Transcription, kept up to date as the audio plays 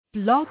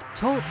Blog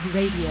Talk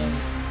Radio.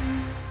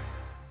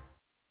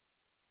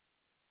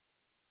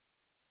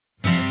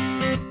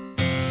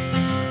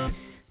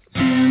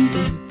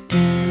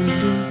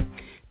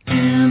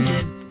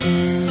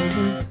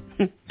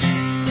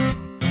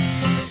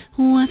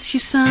 What's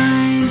your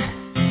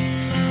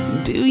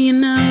sign? Do you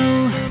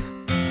know?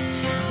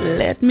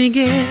 Let me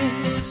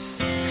guess.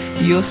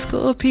 You're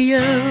Scorpio.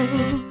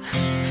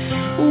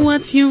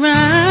 What's your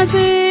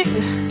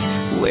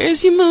rising?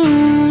 Where's your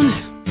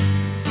moon?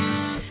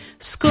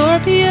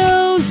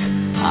 Scorpios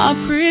are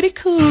pretty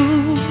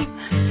cool.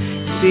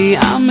 See,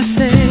 I'm a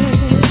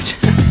sage,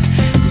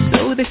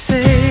 so they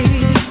say.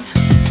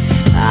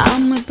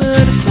 I'm a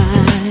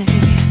butterfly,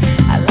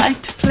 I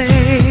like to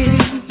play.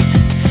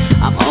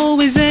 I'm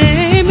always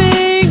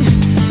aiming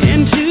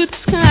into the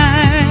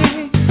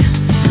sky.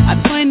 I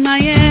point my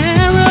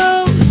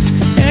arrows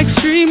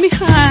extremely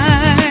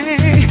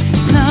high.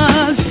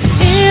 'Cause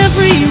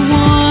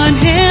everyone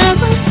has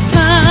a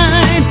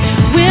sign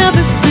with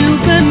a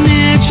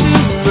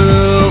supernatural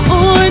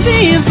or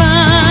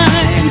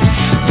divine.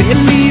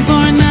 Believe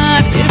or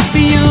not, if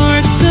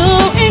you're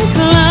so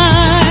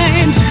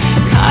inclined.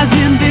 'Cause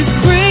in this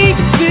great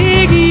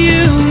big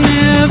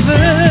universe,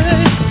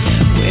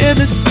 we're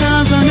the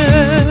stars on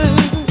earth.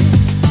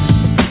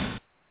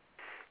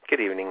 Good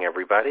evening,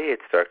 everybody.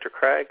 It's Dr.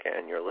 Craig,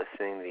 and you're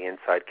listening to the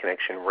Inside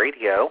Connection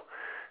Radio,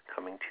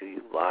 coming to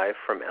you live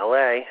from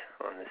LA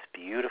on this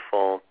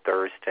beautiful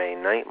Thursday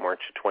night,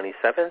 March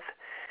 27th.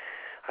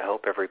 I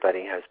hope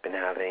everybody has been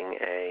having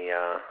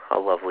a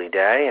lovely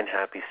day and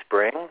happy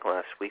spring.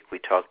 Last week we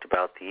talked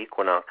about the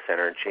equinox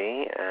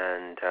energy,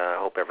 and I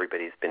hope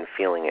everybody's been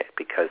feeling it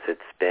because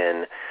it's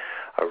been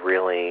a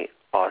really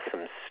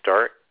awesome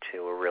start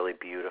to a really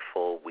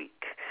beautiful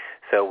week.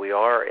 So we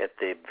are at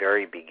the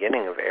very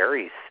beginning of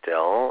Aries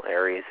still.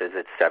 Aries is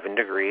at 7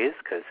 degrees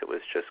because it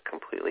was just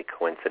completely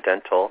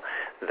coincidental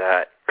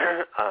that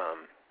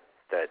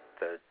that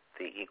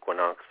the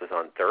equinox was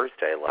on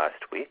Thursday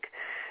last week.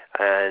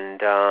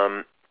 And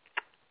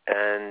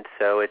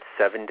so it's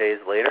 7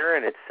 days later,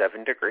 and it's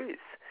 7 degrees.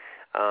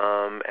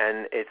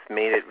 And it's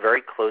made it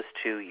very close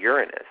to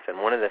Uranus.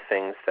 And one of the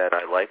things that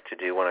I like to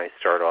do when I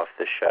start off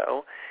the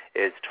show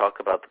is talk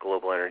about the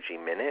Global Energy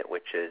Minute,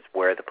 which is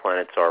where the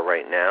planets are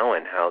right now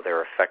and how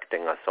they're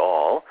affecting us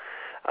all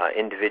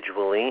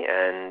individually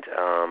and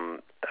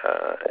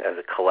as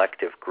a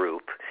collective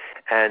group.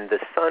 And the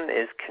Sun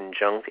is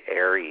conjunct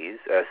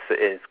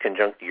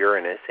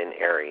Uranus in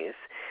Aries.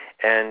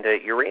 And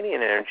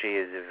Uranian energy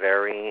is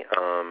very,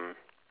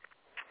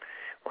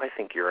 I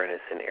think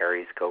Uranus and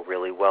Aries go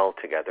really well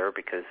together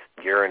because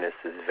Uranus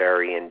is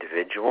very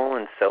individual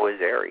and so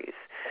is Aries.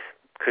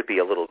 Could be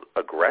a little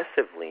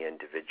aggressively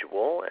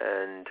individual,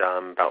 and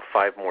about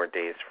 5 more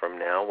days from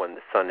now when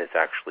the Sun is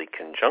actually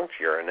conjunct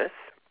Uranus,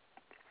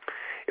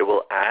 it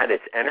will add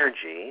its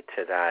energy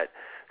to that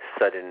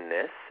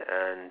suddenness,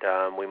 and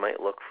we might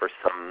look for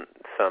some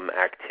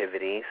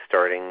activity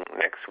starting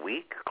next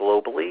week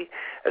globally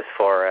as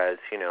far as,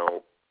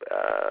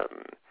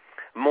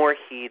 more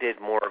heated,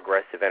 more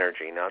aggressive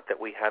energy. Not that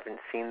we haven't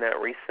seen that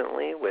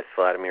recently with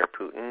Vladimir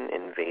Putin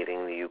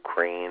invading the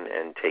Ukraine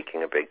and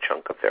taking a big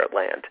chunk of their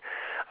land.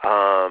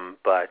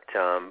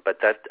 But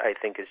that, I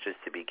think, is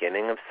just the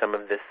beginning of some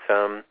of this,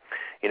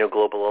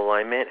 global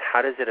alignment.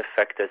 How does it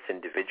affect us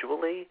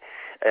individually?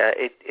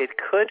 It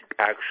could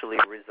actually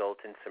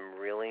result in some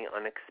really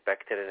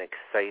unexpected and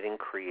exciting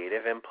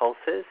creative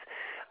impulses.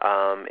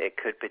 It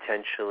could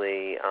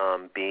potentially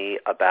be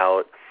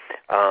about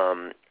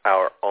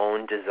our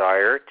own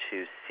desire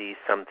to see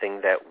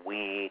something that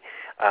we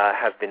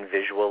have been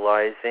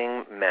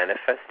visualizing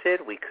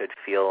manifested. We could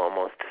feel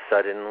almost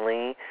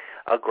suddenly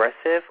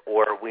aggressive,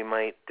 or we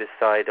might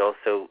decide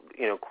also,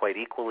 quite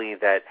equally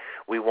that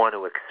we want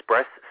to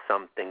express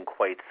something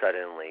quite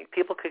suddenly.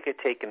 People could get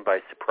taken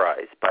by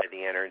surprise by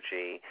the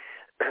energy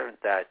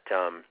that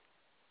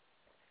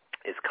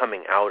is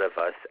coming out of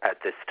us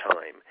at this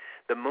time.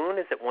 The moon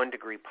is at 1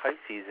 degree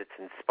Pisces. It's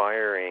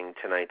inspiring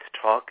tonight's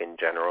talk in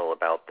general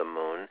about the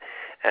moon.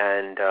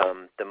 And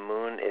the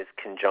moon is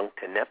conjunct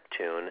to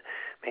Neptune.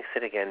 Makes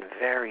it, again,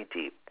 very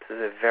deep. This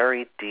is a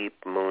very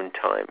deep moon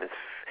time.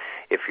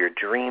 If you're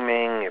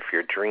dreaming, if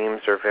your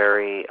dreams are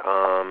very,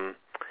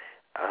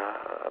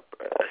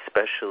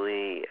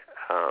 especially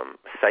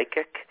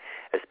psychic,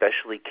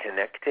 especially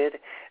connected,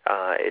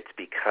 it's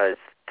because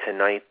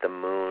tonight the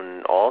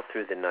moon, all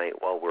through the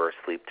night while we're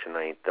asleep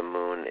tonight, the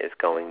moon is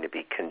going to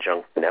be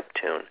conjunct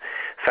Neptune.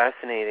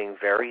 Fascinating,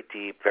 very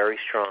deep, very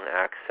strong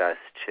access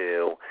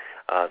to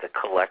the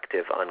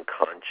collective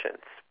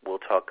unconscious. We'll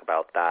talk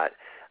about that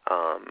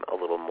a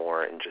little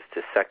more in just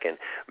a second.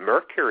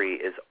 Mercury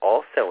is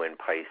also in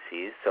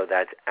Pisces, so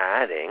that's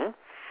adding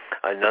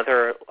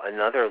another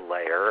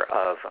layer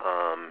of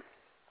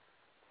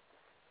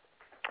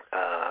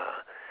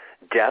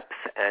depth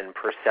and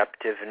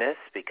perceptiveness,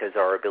 because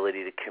our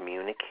ability to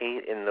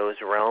communicate in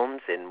those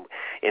realms,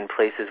 in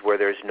places where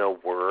there's no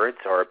words,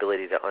 our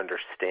ability to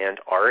understand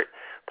art,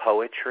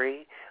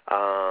 poetry,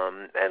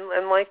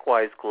 And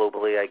likewise,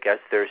 globally, I guess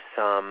there's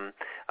some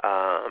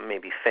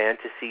maybe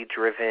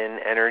fantasy-driven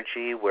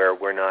energy where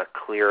we're not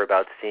clear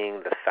about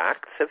seeing the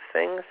facts of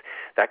things.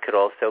 That could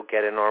also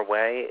get in our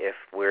way if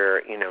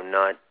we're,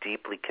 not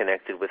deeply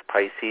connected with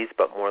Pisces,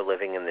 but more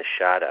living in the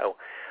shadow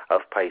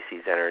of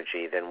Pisces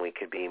energy. Then we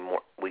could be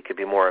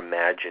more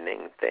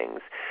imagining things.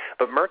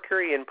 But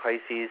Mercury in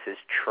Pisces is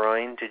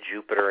trine to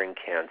Jupiter in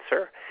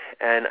Cancer,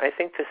 and I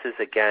think this is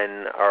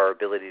again our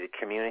ability to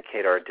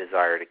communicate our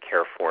desire to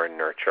care for and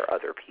nurture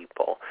other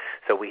people.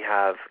 So we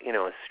have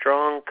a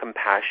strong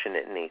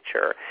compassionate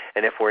nature,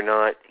 and if we're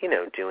not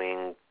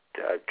doing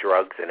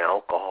drugs and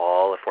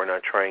alcohol, if we're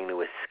not trying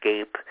to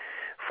escape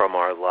from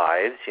our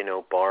lives,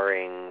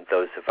 barring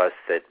those of us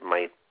that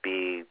might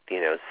be,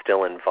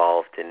 still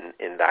involved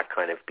in that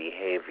kind of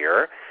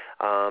behavior,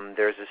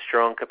 there's a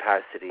strong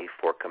capacity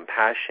for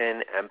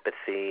compassion,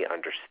 empathy,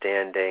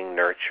 understanding,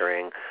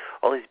 nurturing,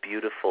 all these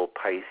beautiful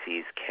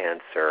Pisces,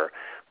 Cancer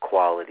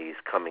qualities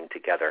coming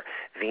together.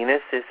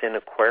 Venus is in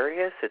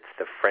Aquarius. It's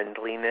the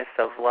friendliness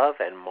of love,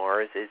 and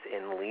Mars is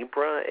in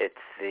Libra. It's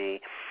the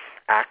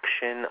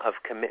action of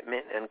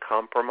commitment and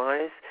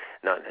compromise.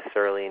 Not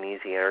necessarily an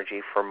easy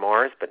energy for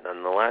Mars, but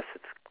nonetheless,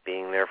 it's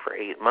being there for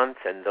 8 months,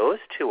 and those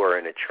two are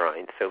in a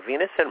trine. So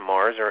Venus and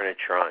Mars are in a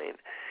trine,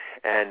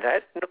 and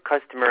that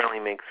customarily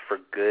makes for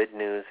good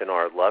news in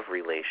our love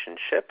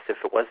relationships. If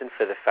it wasn't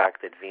for the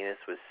fact that Venus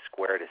was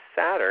square to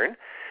Saturn,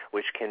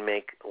 which can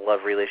make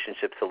love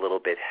relationships a little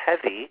bit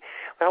heavy.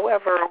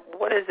 However,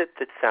 what is it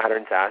that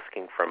Saturn's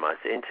asking from us?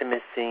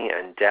 Intimacy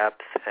and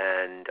depth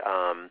and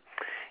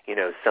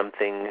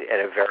something at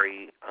a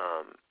very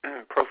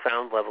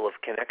profound level of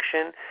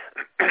connection,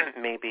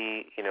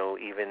 maybe,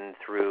 even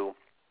through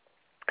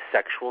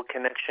sexual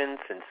connections,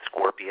 and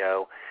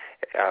Scorpio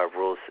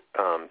rules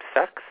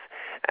sex.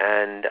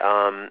 And,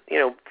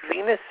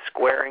 Venus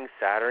squaring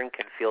Saturn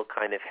can feel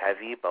kind of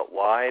heavy, but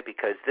why?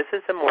 Because this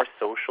is a more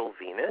social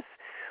Venus,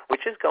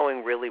 which is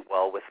going really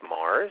well with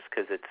Mars,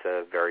 because it's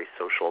a very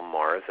social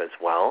Mars as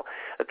well.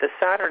 But the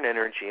Saturn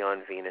energy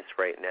on Venus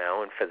right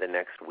now and for the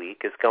next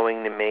week is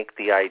going to make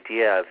the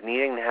idea of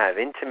needing to have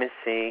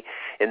intimacy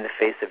in the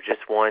face of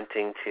just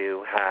wanting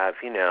to have,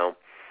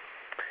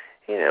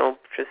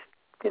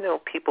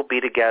 people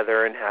be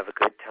together and have a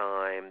good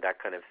time,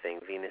 that kind of thing.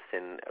 Venus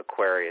in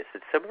Aquarius,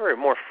 it's very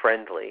more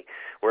friendly,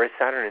 whereas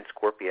Saturn in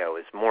Scorpio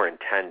is more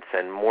intense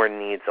and more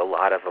needs a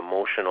lot of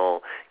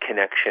emotional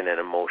connection and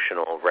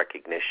emotional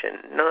recognition.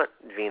 Not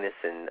Venus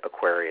in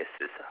Aquarius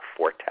is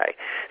forte.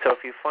 So if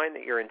you find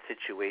that you're in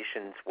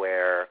situations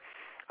where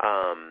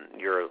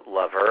your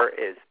lover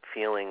is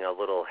feeling a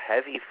little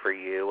heavy for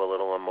you, a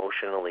little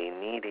emotionally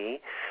needy,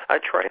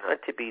 try not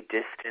to be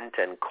distant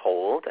and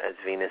cold, as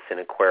Venus in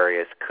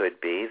Aquarius could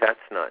be. That's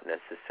not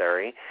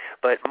necessary.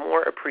 But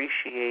more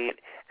appreciate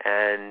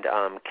and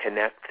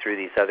connect through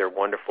these other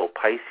wonderful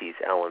Pisces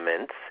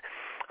elements,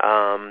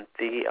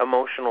 the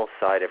emotional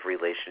side of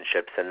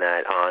relationships, and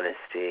that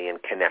honesty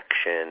and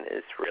connection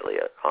is really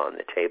on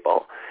the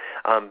table.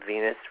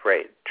 Venus,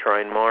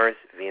 trine Mars,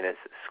 Venus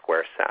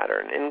square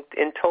Saturn.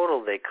 In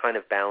total, they kind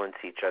of balance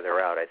each other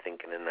out, I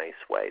think, in a nice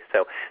way.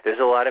 So there's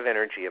a lot of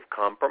energy of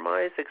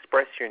compromise.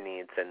 Express your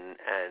needs and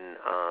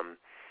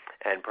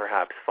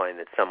perhaps find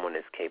that someone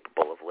is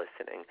capable of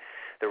listening.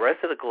 The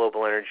rest of the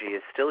global energy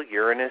is still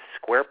Uranus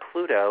square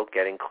Pluto,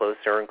 getting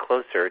closer and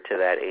closer to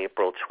that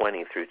April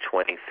 20 through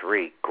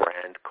 23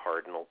 grand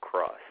cardinal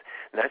cross.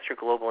 And that's your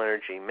Global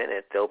Energy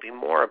Minute. There'll be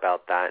more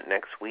about that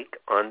next week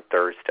on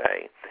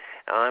Thursday.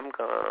 I'm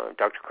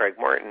Dr. Craig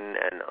Martin,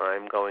 and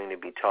I'm going to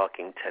be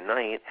talking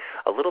tonight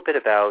a little bit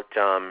about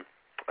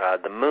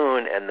the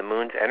moon and the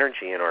moon's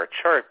energy in our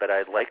chart, but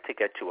I'd like to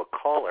get to a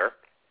caller.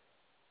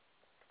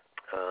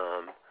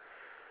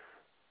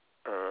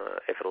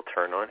 If it'll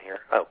turn on here.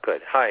 Oh,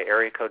 good. Hi,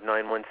 area code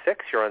 916.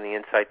 You're on the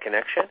Inside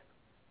Connection.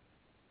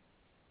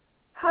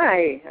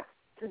 Hi.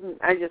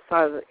 I just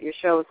saw that your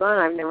show was on.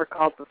 I've never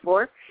called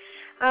before.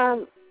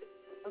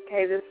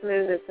 Okay, this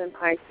moon is in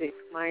Pisces.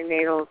 My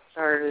natal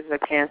star is a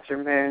Cancer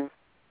moon.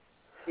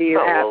 Can you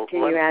add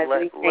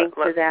anything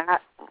to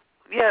that?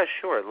 Yeah,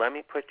 sure. Let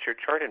me put your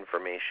chart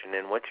information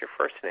in. What's your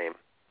first name?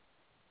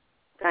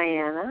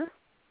 Diana.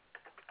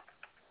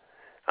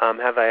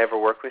 Have I ever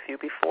worked with you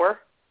before?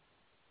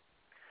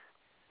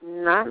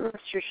 Not unless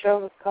your show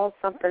was called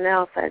something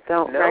else. I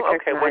don't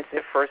recognize Okay, what's the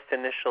first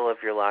initial of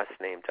your last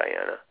name,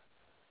 Diana?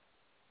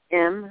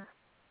 M.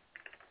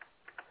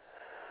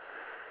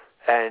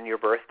 And your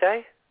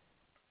birthday?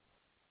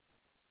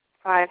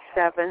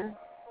 5/7.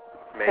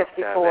 May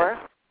 54.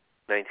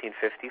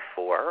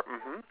 1954.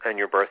 Mm-hmm. And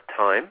your birth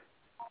time?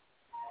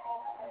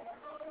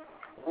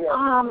 It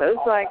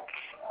was like,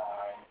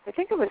 I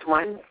think it was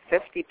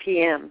 1:50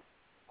 p.m.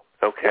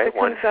 Okay,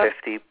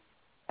 1:50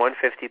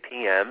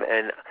 p.m.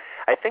 And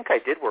I think I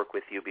did work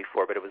with you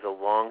before, but it was a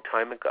long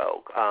time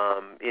ago.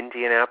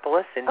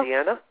 Indianapolis,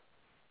 Indiana?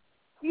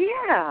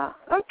 Yeah.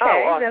 Okay.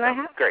 Oh, awesome. Then I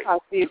have Great.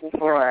 talked to you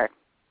before.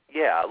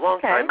 Yeah, a long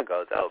time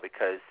ago though,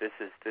 because this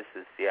is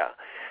yeah.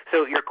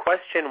 So your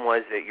question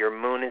was that your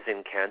moon is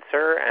in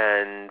Cancer,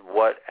 and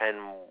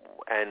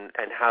and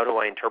how do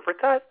I interpret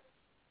that?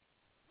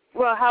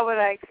 Well, how would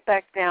I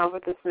expect now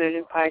with this moon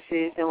in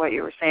Pisces and what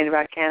you were saying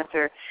about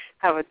Cancer,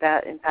 how would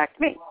that impact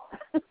me?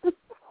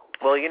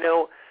 Well,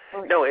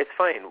 no, it's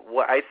fine.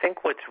 I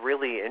think what's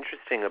really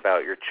interesting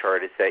about your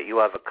chart is that you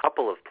have a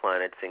couple of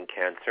planets in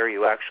Cancer.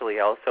 You actually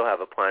also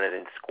have a planet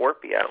in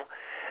Scorpio.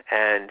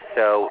 And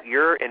so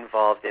you're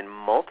involved in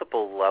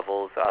multiple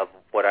levels of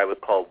what I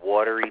would call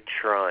watery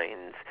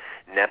trines.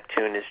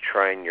 Neptune is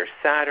trine your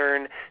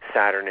Saturn.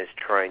 Saturn is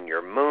trine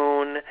your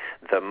moon.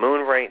 The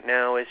moon right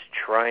now is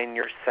trine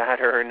your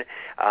Saturn.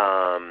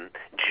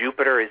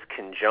 Jupiter is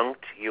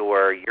conjunct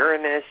your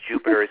Uranus.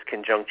 Jupiter is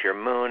conjunct your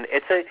moon.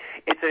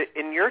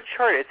 In your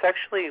chart, it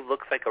actually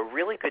looks like a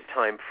really good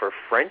time for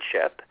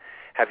friendship.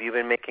 Have you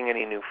been making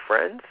any new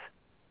friends?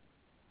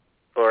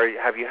 Or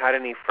have you had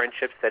any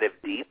friendships that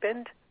have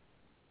deepened?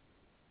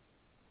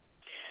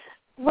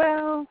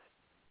 Well,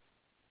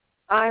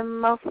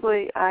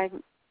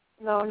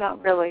 no,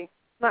 not really.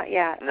 Not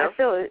yet. No? I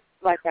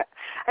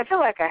feel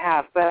like I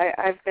have, but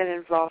I've been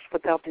involved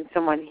with helping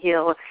someone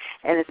heal,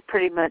 and it's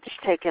pretty much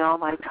taken all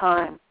my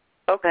time.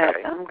 Okay.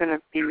 But I'm gonna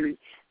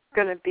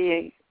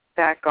be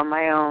back on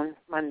my own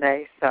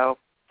Monday, so.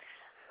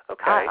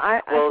 Okay.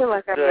 I feel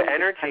like I'm the really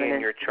energy in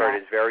your chart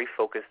is very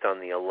focused on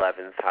the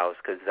 11th house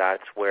because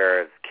that's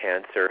where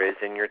Cancer is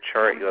in your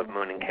chart. You have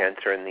Moon in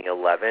Cancer in the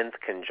 11th,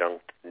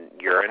 conjunct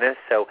Uranus.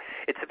 So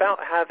it's about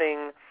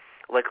having,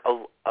 like,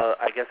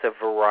 a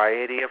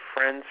variety of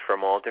friends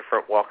from all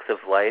different walks of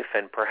life,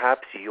 and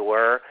perhaps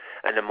you're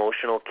an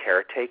emotional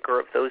caretaker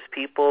of those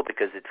people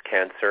because it's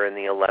Cancer in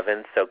the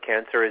 11th. So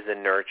Cancer is the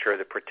nurturer,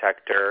 the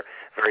protector,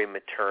 very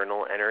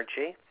maternal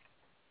energy.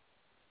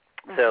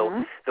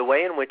 So the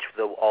way in which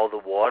all the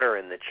water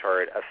in the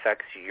chart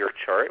affects your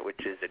chart,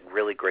 which is a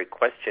really great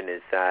question,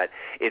 is that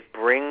it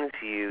brings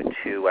you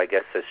to, I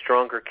guess, a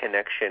stronger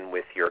connection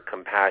with your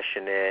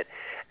compassionate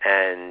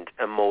and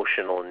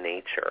emotional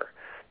nature.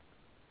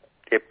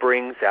 It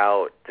brings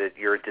out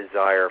your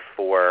desire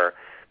for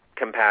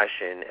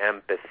compassion,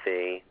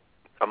 empathy,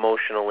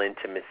 emotional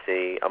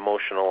intimacy,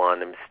 emotional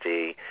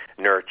honesty,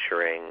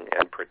 nurturing,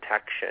 and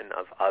protection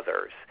of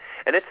others.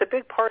 And it's a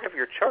big part of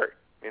your chart.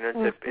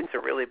 It's a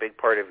really big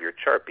part of your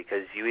chart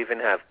because you even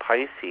have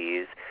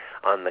Pisces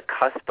on the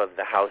cusp of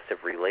the house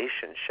of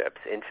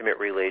relationships, intimate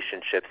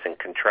relationships and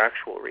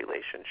contractual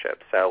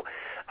relationships. So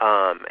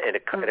at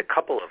a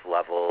couple of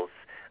levels,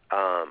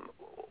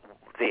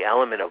 the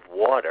element of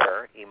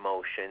water,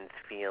 emotions,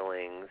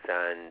 feelings,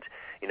 and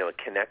a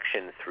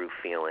connection through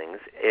feelings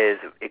is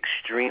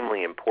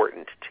extremely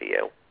important to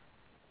you,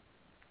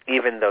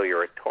 even though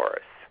you're a Taurus.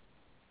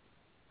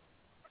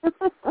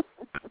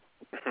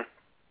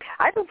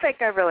 I don't think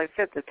I really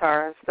fit the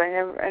Taurus. I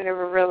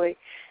never really,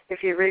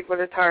 if you read what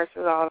a Taurus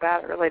is all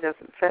about, it really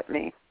doesn't fit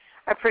me.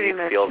 I pretty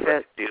much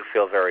fit. Do you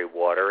feel very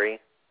watery?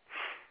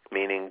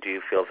 Meaning, do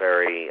you feel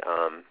very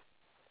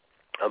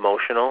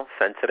emotional,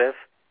 sensitive?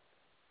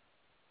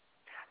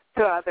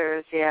 To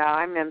others, yeah.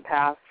 I'm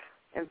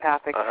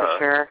empathic for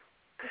sure.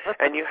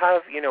 And you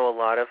have,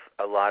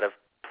 a lot of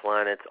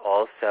planets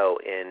also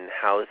in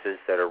houses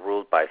that are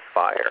ruled by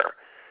fire.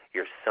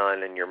 Your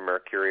Sun and your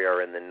Mercury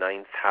are in the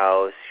 9th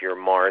house. Your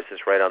Mars is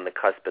right on the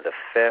cusp of the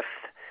 5th.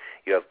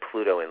 You have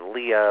Pluto in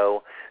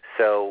Leo.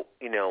 So,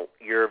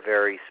 you're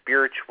very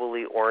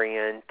spiritually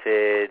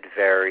oriented,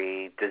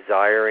 very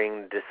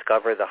desiring to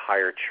discover the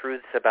higher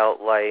truths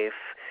about life.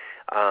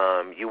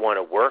 You want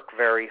to work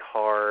very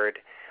hard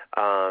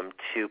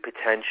to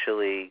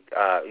potentially,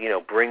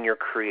 bring your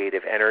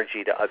creative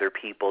energy to other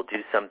people,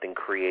 do something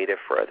creative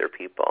for other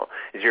people.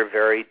 You're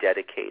very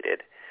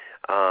dedicated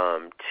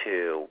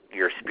to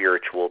your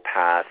spiritual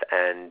path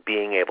and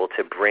being able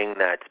to bring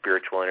that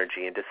spiritual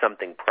energy into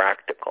something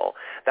practical.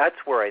 That's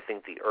where I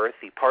think the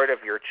earthy part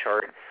of your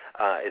chart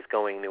is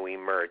going to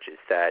emerge, is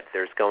that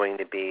there's going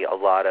to be a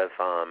lot of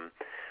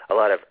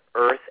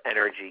earth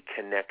energy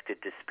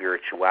connected to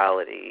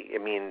spirituality. I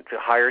mean, the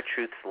higher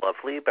truth's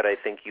lovely, but I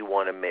think you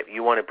want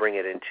to bring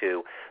it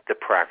into the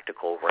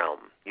practical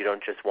realm. You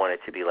don't just want it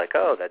to be like,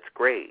 oh, that's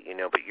great,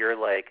 but you're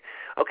like,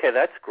 okay,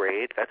 that's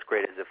great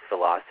as a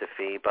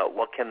philosophy, but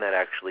what can that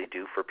actually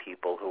do for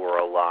people who are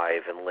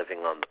alive and living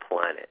on the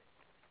planet?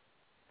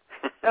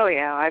 Oh,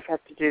 yeah, I've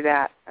had to do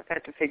that. I've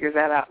had to figure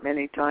that out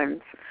many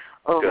times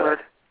over.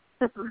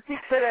 Good.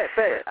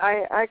 But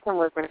I can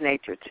work with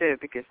nature, too,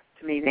 because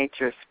to me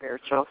nature is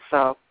spiritual.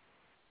 So,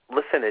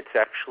 listen, it's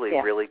actually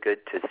really good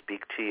to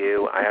speak to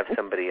you. I have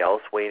somebody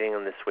else waiting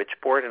on the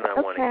switchboard, and I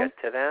want to get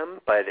to them.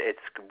 But it's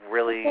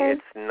really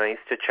it's nice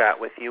to chat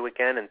with you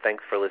again, and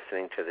thanks for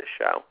listening to the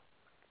show.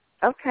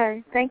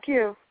 Okay, thank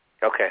you.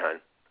 Okay,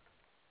 hon.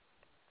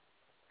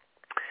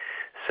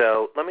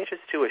 So let me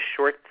just do a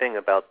short thing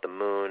about the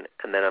moon,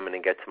 and then I'm going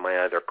to get to my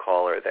other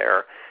caller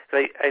there.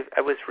 I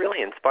was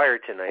really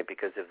inspired tonight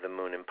because of the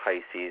moon in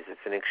Pisces.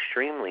 It's an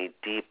extremely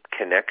deep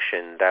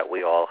connection that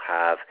we all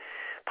have.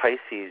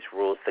 Pisces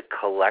rules the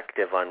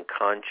collective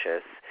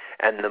unconscious,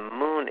 and the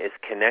moon is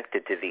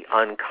connected to the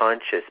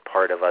unconscious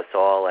part of us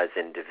all as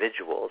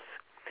individuals.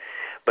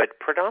 But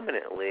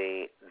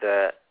predominantly,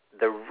 the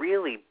the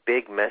really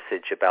big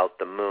message about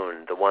the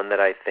moon, the one that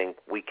I think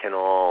we can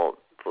all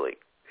really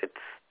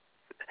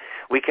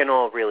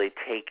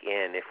take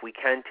in, if we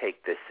can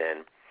take this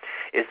in,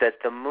 is that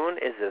the moon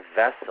is a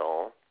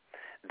vessel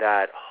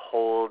that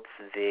holds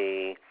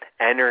the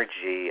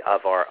energy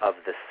of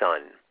the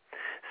sun.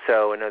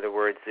 So, in other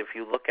words, if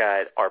you look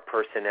at our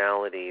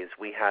personalities,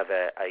 we have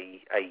a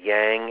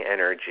yang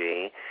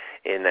energy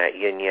in that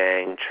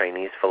yin-yang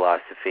Chinese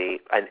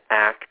philosophy, an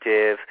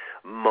active,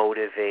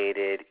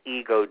 motivated,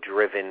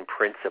 ego-driven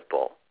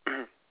principle.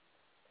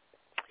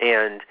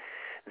 And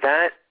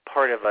that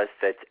part of us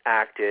that's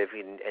active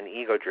and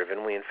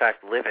ego-driven, we in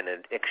fact live in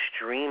an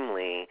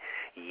extremely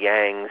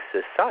yang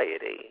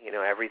society. You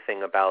know,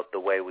 everything about the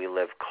way we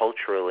live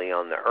culturally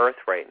on the earth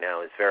right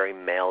now is very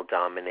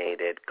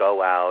male-dominated.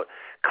 Go out,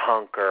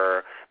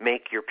 conquer,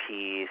 make your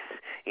peace,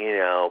 you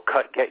know,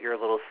 get your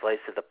little slice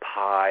of the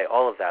pie,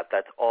 all of that.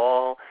 That's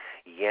all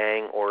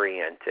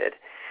yang-oriented.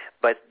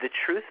 But the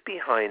truth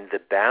behind the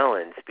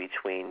balance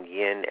between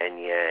yin and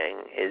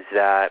yang is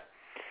that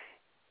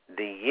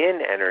the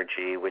yin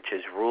energy, which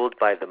is ruled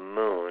by the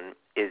moon,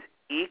 is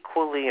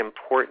equally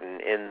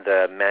important in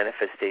the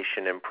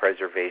manifestation and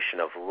preservation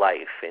of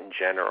life in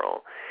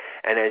general.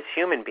 And as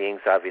human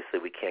beings, obviously,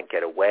 we can't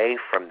get away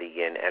from the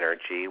yin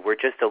energy. We're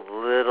just a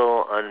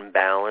little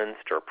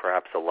unbalanced, or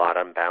perhaps a lot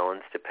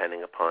unbalanced,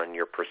 depending upon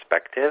your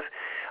perspective.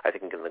 I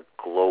think in the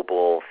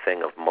global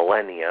thing of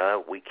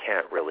millennia, we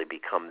can't really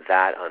become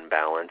that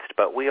unbalanced,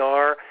 but we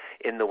are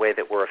in the way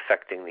that we're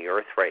affecting the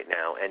earth right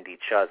now and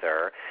each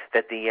other,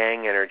 that the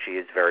yang energy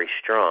is very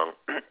strong.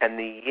 And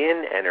the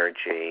yin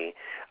energy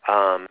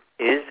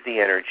is the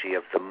energy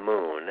of the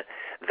moon,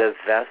 the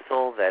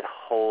vessel that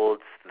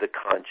holds the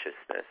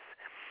consciousness.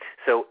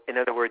 So, in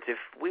other words, if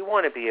we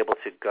want to be able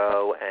to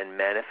go and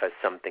manifest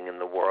something in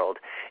the world,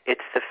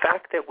 it's the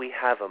fact that we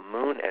have a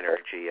moon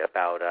energy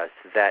about us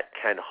that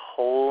can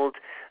hold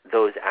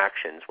those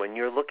actions. When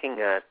you're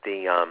looking at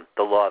the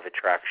law of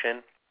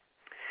attraction,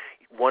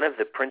 one of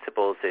the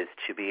principles is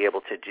to be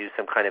able to do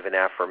some kind of an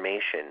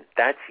affirmation.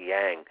 That's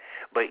yang.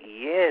 But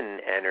yin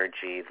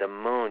energy, the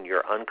moon,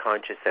 your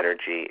unconscious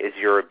energy, is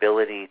your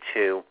ability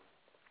to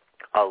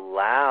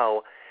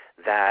allow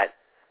that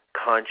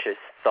conscious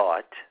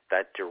thought,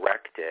 that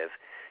directive,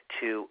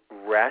 to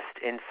rest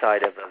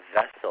inside of a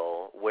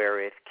vessel where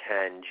it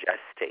can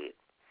gestate.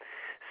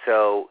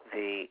 So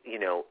the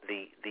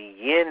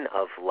yin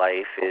of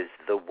life is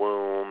the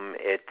womb,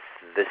 it's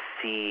the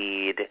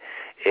seed,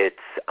 it's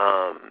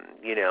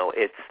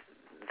it's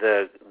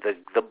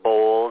the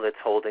bowl that's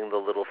holding the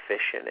little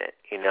fish in it,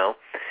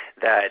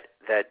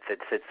 that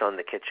sits on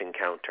the kitchen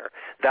counter.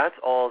 That's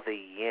all the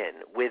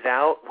yin.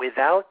 Without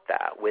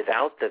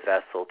the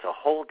vessel to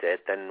hold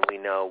it, then we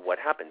know what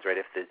happens, right?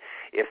 If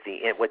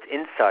what's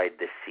inside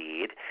the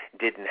seed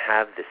didn't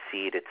have the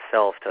seed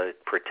itself to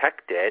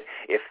protect it,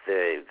 if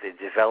the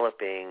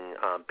developing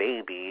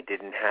baby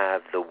didn't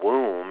have the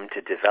womb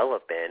to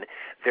develop in,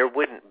 there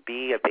wouldn't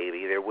be a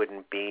baby, there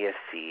wouldn't be a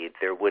seed,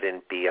 there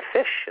wouldn't be a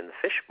fish in the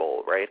fish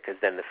bowl, right? Because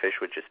then the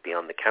fish would just be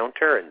on the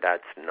counter, and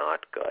that's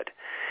not good.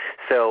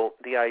 So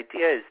the idea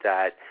is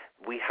that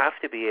we have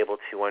to be able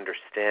to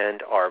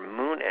understand our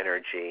moon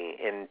energy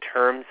in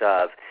terms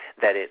of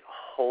that it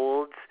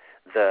holds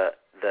the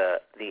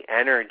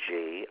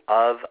energy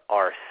of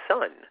our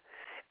sun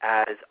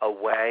as a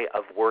way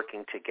of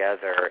working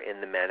together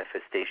in the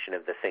manifestation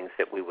of the things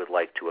that we would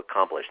like to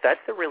accomplish. That's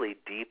the really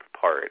deep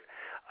part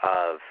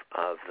of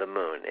the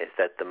moon, is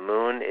that the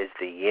moon is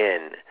the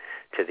yin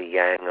to the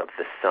yang of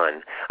the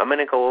sun. I'm going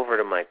to go over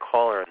to my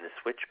caller on the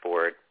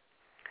switchboard.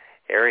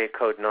 Area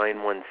code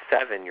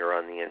 917, you're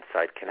on the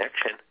Inside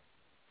Connection.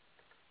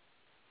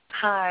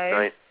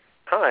 Hi.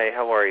 Hi,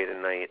 how are you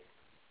tonight?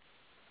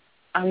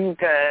 I'm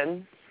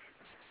good.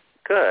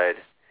 Good.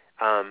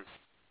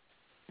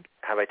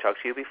 Have I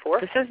talked to you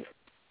before? This is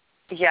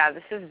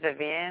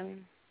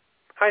Vivian.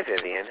 Hi,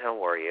 Vivian.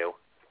 How are you?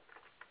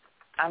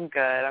 I'm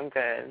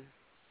good.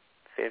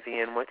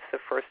 Vivian, what's the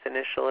first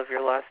initial of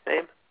your last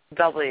name?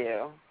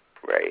 W.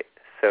 Right.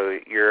 So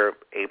you're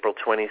April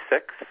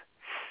 26th?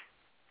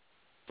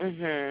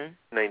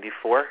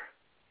 94?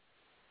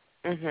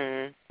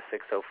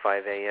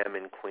 6:05 a.m.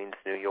 in Queens,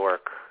 New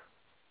York.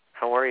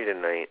 How are you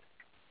tonight?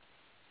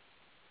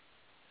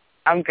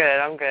 I'm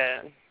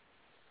good.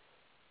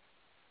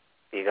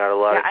 You got a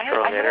lot of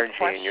strong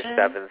energy in your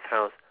 7th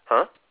house.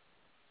 Huh?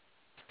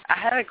 I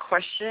had a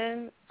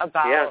question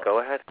about go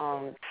ahead.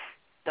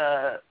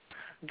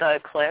 the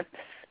eclipse,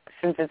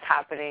 since it's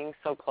happening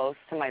so close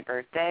to my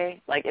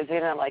birthday. Like, is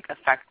it going to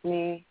affect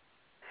me?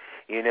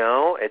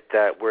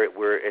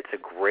 It's a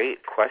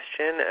great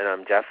question, and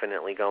I'm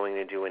definitely going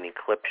to do an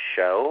eclipse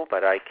show,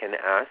 but I can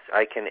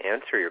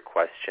answer your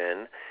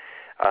question.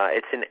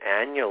 It's an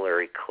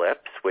annular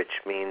eclipse,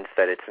 which means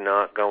that it's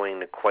not going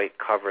to quite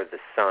cover the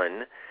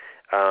sun.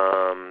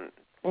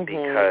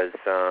 because,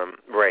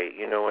 right,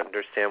 you know,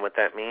 understand what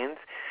that means?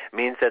 It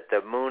means that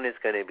the moon is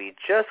going to be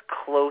just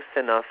close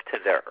enough to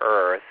the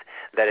Earth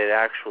that it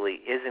actually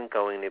isn't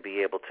going to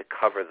be able to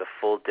cover the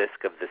full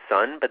disk of the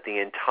sun, but the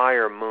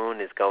entire moon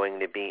is going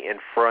to be in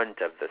front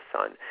of the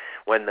sun.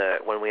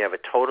 When we have a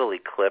total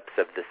eclipse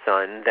of the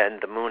sun, then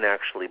the moon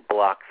actually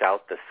blocks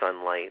out the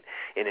sunlight.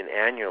 In an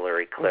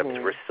annular eclipse,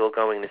 we're still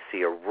going to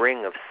see a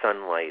ring of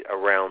sunlight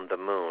around the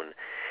moon.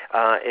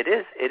 It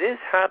is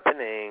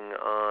happening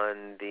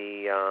on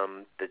the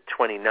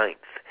 29th.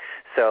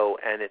 So,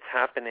 and it's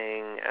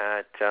happening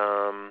at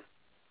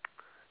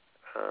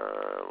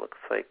looks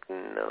like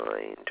 9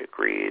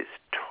 degrees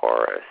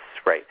Taurus.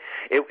 Right.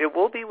 It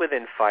will be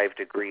within 5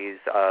 degrees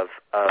of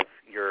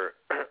your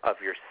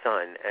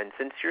sun, and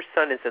since your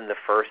sun is in the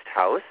first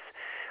house,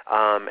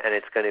 and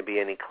it's going to be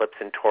an eclipse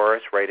in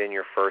Taurus right in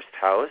your first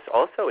house.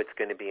 Also, it's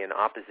going to be in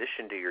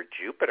opposition to your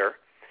Jupiter,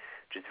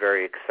 which is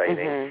very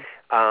exciting.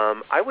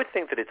 I would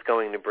think that it's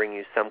going to bring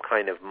you some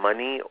kind of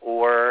money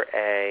or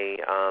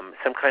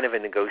some kind of a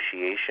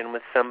negotiation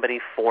with somebody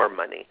for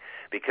money,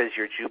 because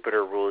your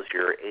Jupiter rules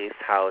your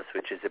 8th house,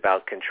 which is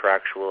about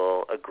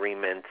contractual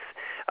agreements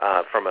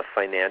from a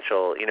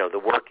financial, you know, the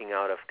working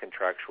out of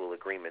contractual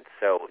agreements,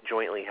 so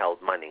jointly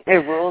held money.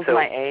 It rules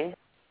my 8th?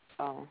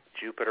 Oh.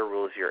 Jupiter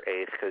rules your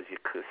 8th because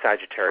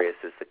Sagittarius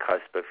is the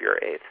cusp of your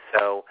 8th.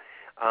 So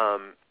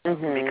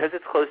because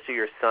it's close to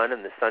your sun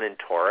and the sun in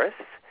Taurus,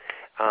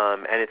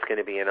 and it's going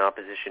to be in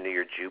opposition to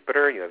your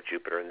Jupiter. You have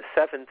Jupiter in the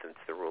 7th, and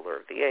it's the ruler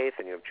of the 8th,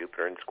 and you have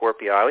Jupiter in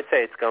Scorpio. I would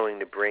say it's going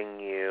to bring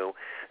you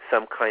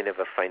some kind of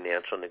a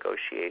financial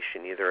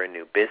negotiation, either a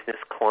new business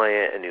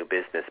client, a new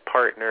business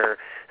partner,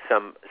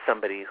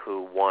 somebody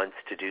who wants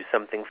to do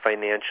something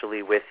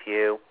financially with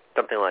you,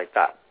 something like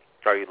that.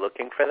 Are you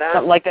looking for that?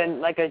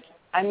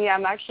 I mean,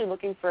 I'm actually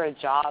looking for a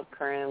job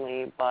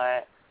currently,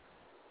 but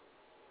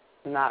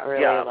not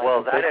really. Yeah, like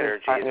well, a that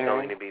energy partner. is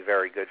going to be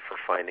very good for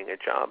finding a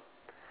job.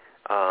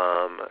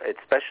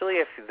 Especially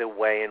if the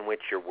way in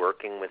which you're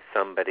working with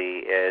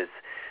somebody is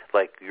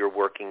like you're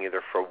working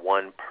either for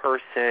one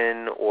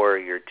person, or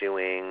you're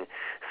doing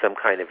some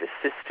kind of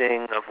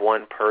assisting of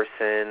one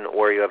person,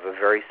 or you have a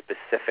very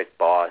specific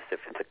boss if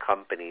it's a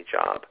company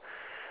job,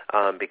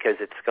 because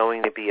it's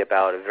going to be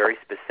about a very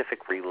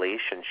specific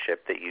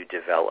relationship that you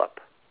develop.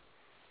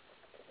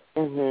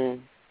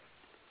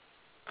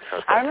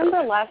 I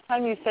remember last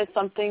time you said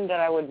something that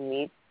I would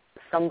meet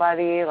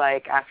somebody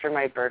like after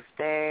my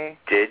birthday.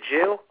 Did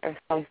you? Or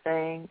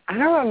something. I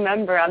don't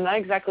remember. I'm not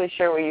exactly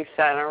sure what you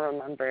said. I don't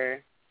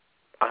remember.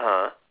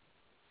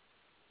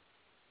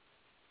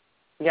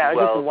 Yeah, I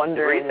was just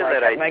wondering. The reason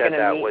that I said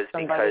that was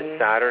because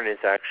Saturn is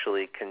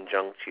actually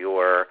conjunct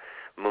your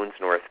moon's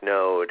north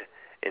node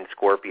in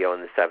Scorpio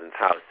in the 7th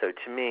house. So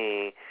to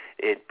me,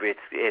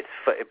 it's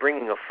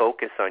bringing a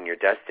focus on your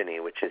destiny,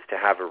 which is to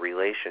have a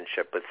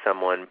relationship with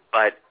someone.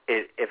 But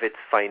if it's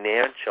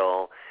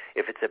financial,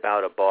 if it's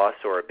about a boss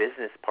or a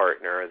business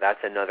partner,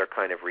 that's another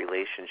kind of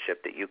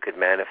relationship that you could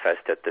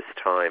manifest at this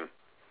time.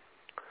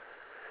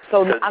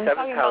 So the I'm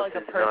 7th house about, like,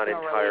 is not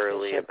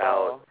entirely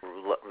about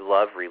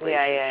love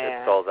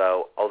relationships,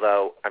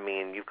 although, I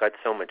mean, you've got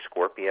so much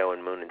Scorpio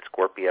and moon in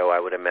Scorpio, I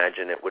would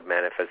imagine it would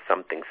manifest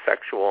something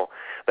sexual,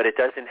 but it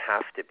doesn't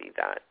have to be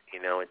that,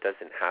 you know, it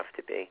doesn't have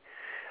to be.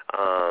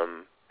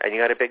 And you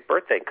got a big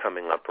birthday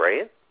coming up,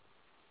 right?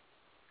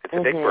 It's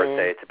a big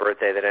birthday. It's a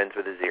birthday that ends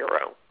with a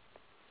 0.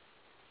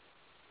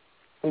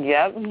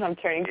 Yep, I'm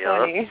turning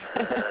 20.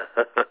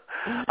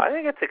 I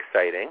think it's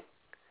exciting.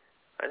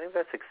 I think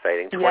that's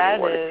exciting.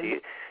 21 is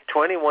huge.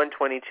 21,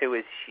 22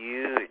 is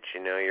huge.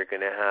 You know, you're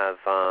going to have,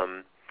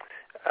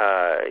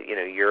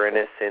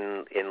 Uranus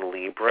in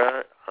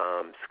Libra,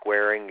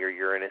 squaring your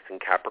Uranus in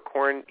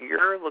Capricorn.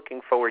 You're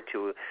looking forward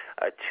to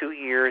 2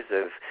 years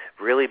of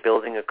really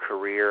building a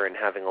career and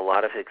having a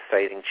lot of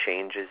exciting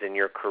changes in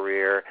your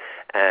career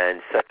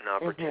and sudden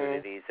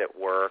opportunities at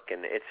work,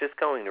 and it's just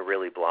going to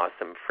really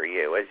blossom for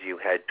you as you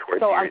head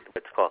towards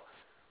what's called.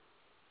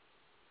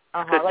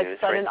 Like news,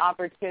 sudden right?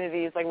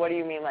 opportunities, like what do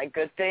you mean, like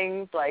good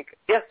things, like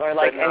or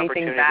like sudden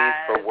anything opportunities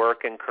bad for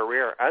work and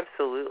career?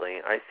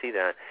 Absolutely, I see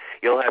that.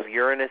 You'll have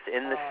Uranus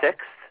in the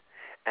 6th,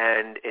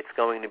 and it's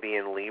going to be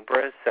in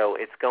Libra, so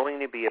it's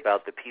going to be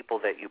about the people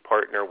that you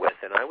partner with,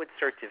 and I would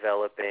start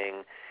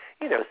developing,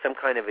 you know, some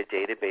kind of a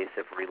database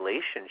of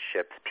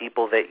relationships,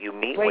 people that you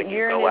meet when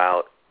you go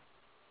out.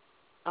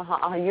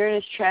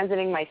 Uranus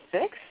transiting my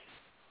 6th?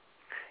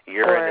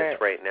 Uranus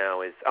right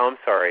now is, I'm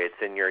sorry,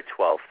 it's in your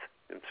 12th.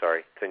 I'm sorry,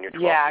 it's in your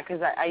 12th. Yeah,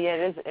 because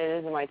it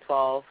is in my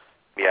 12th.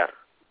 Yeah,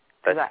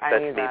 that's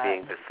me that.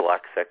 being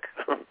dyslexic.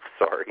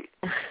 Sorry.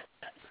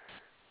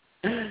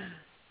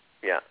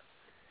 Yeah,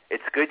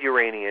 it's good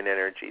Uranian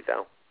energy,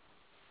 though.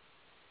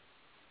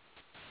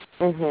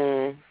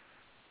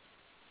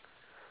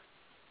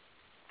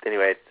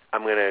 Anyway,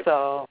 I'm gonna.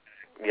 So,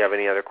 you have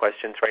any other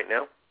questions right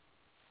now?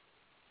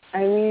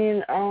 I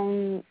mean,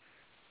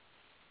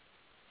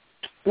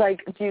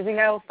 like, do you think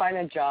I will find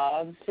a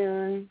job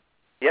soon?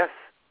 Yes.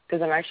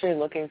 Because I'm actually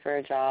looking for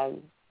a job.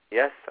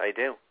 Yes, I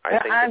do.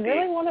 I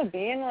really want to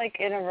be in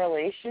in a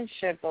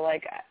relationship, but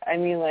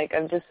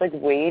I'm just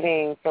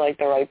waiting for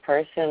the right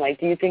person.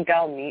 Do you think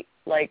I'll meet?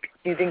 Do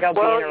you think I'll be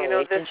in a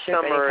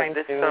relationship anytime soon?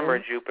 This summer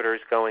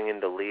Jupiter's going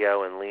into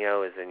Leo, and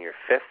Leo is in your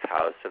 5th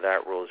house, so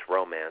that rules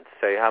romance.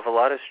 So you have a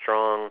lot of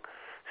strong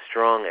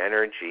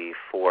energy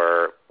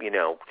for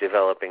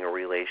developing a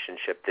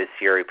relationship this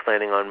year. Are you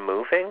planning on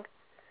moving?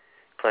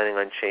 Planning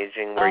on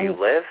changing where you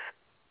live?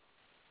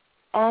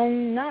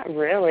 Not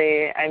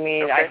really.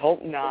 Okay. I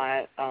hope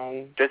not.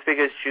 Just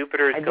because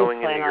Jupiter is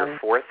going into your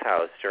 4th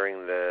house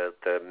during the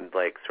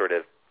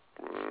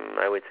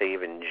I would say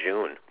even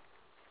June,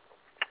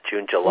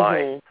 July.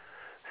 Mm-hmm.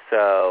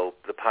 So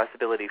the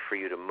possibility for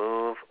you to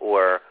move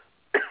or,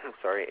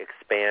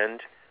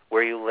 expand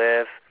where you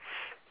live,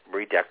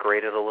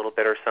 redecorate it a little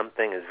bit or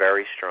something is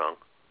very strong.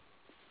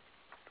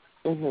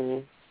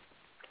 Mhm.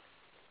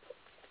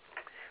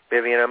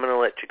 Vivian, I'm going to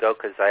let you go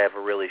because I have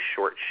a really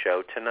short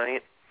show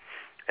tonight.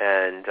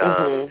 And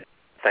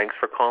thanks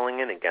for calling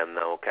in again,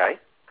 though, okay?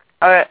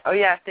 All right. Oh,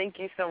 yeah, thank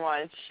you so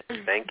much.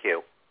 Thank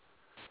you.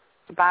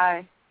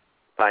 Bye.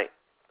 Bye.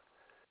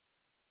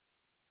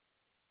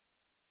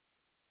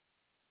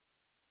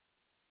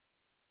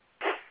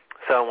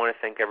 So I want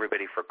to thank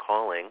everybody for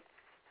calling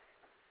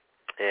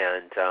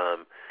and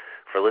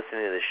for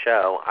listening to the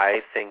show.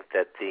 I think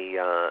that the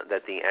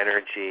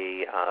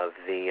energy of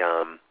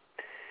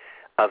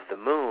the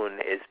moon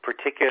is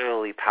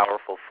particularly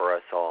powerful for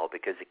us all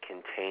because it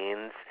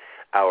contains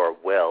our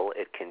will.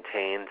 It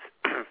contains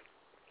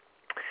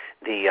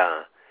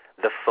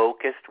the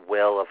focused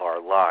will of our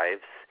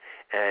lives.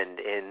 And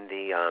in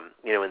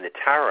the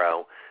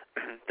tarot,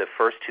 the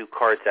first 2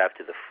 cards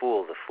after the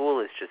Fool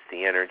is just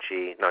the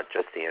energy, not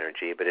just the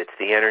energy, but it's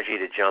the energy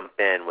to jump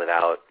in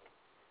without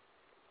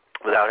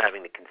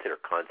having to consider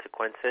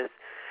consequences.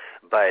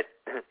 But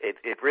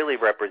it really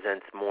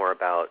represents more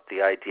about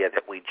the idea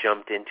that we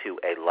jumped into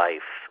a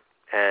life.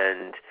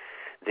 And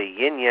the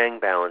yin-yang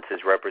balance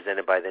is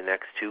represented by the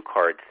next 2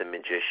 cards, the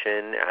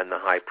Magician and the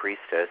High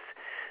Priestess.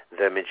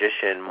 The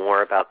Magician,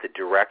 more about the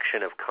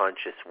direction of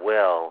conscious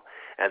will,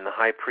 and the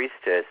High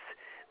Priestess,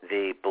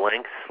 the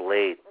blank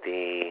slate,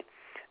 the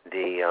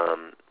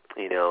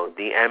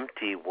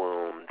empty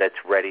womb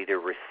that's ready to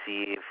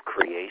receive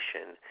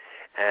creation.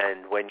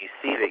 And when you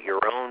see that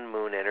your own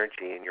moon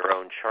energy in your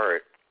own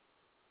chart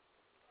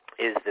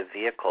is the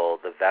vehicle,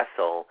 the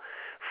vessel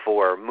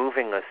for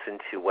moving us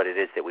into what it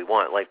is that we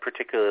want. Like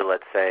particularly,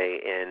 let's say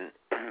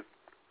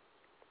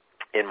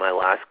in my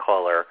last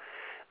caller,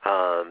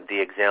 the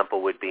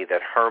example would be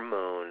that her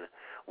moon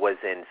was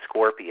in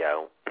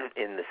Scorpio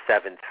in the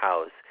 7th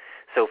house.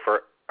 So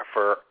for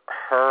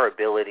her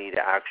ability to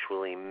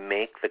actually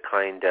make the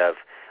kind of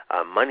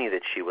money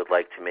that she would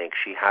like to make,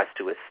 she has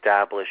to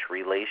establish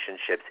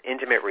relationships,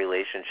 intimate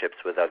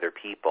relationships with other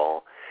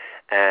people.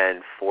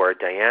 And for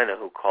Diana,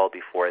 who called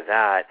before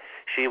that,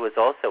 she was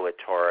also a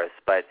Taurus,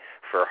 but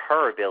for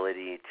her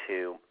ability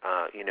to,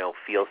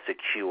 feel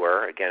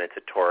secure, again, it's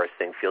a Taurus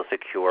thing, feel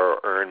secure,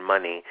 earn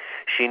money,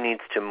 she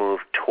needs to move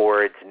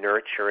towards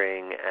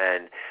nurturing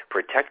and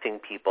protecting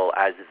people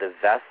as the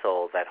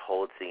vessel that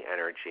holds the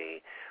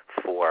energy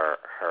for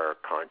her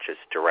conscious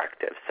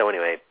directive. So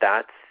anyway,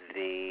 that's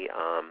the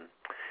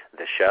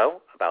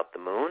show about the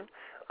moon.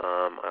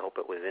 I hope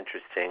it was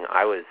interesting.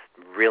 I was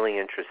really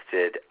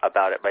interested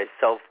about it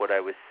myself when I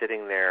was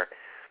sitting there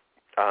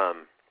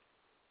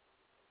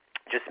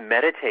just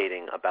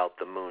meditating about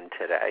the moon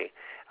today.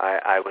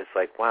 I was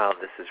like, wow,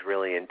 this is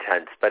really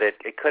intense. But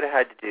it could have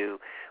had to do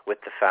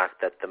with the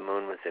fact that the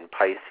moon was in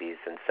Pisces,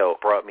 and so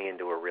it brought me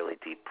into a really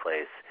deep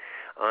place.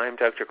 I'm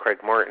Dr.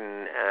 Craig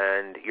Martin,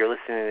 and you're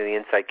listening to The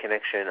Inside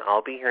Connection.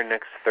 I'll be here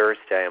next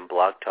Thursday on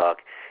Blog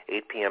Talk,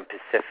 8 p.m.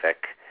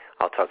 Pacific.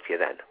 I'll talk to you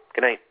then.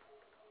 Good night.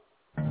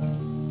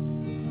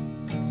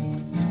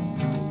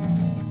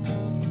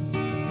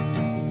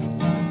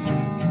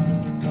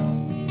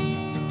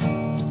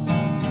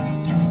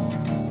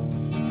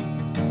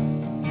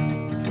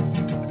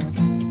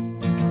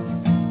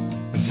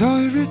 I saw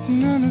it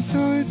written and I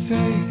saw it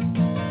say,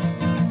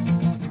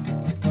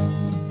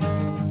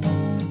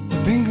 the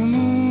Bingo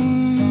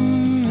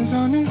Moon is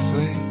on its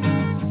way.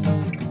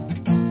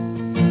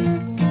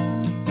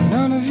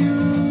 None of you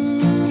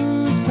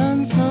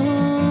stand so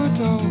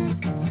tall.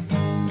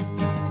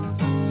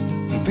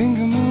 The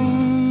Bingo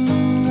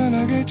Moon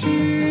gonna get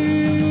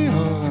you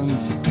on the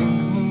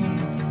Bingo Moon.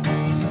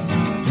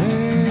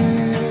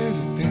 There's a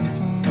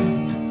Bingo Moon.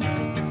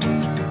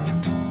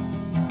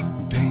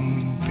 Bing,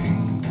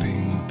 bing,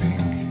 bing, bing.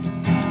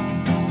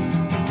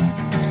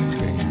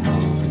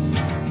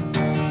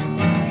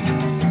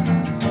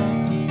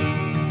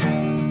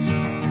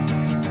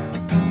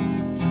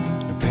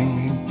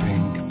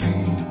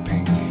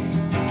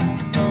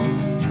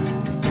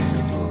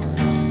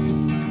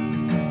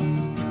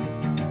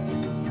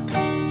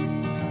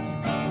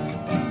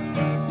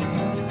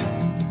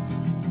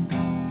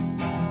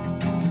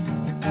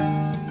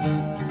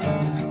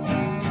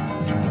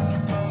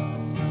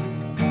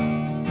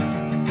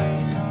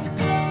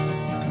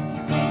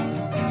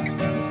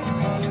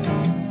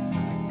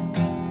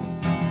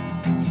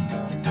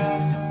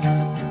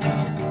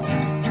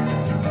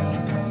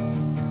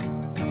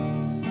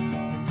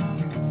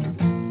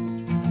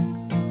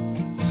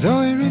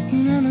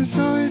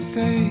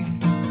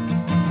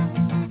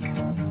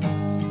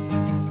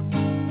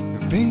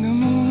 Bingo.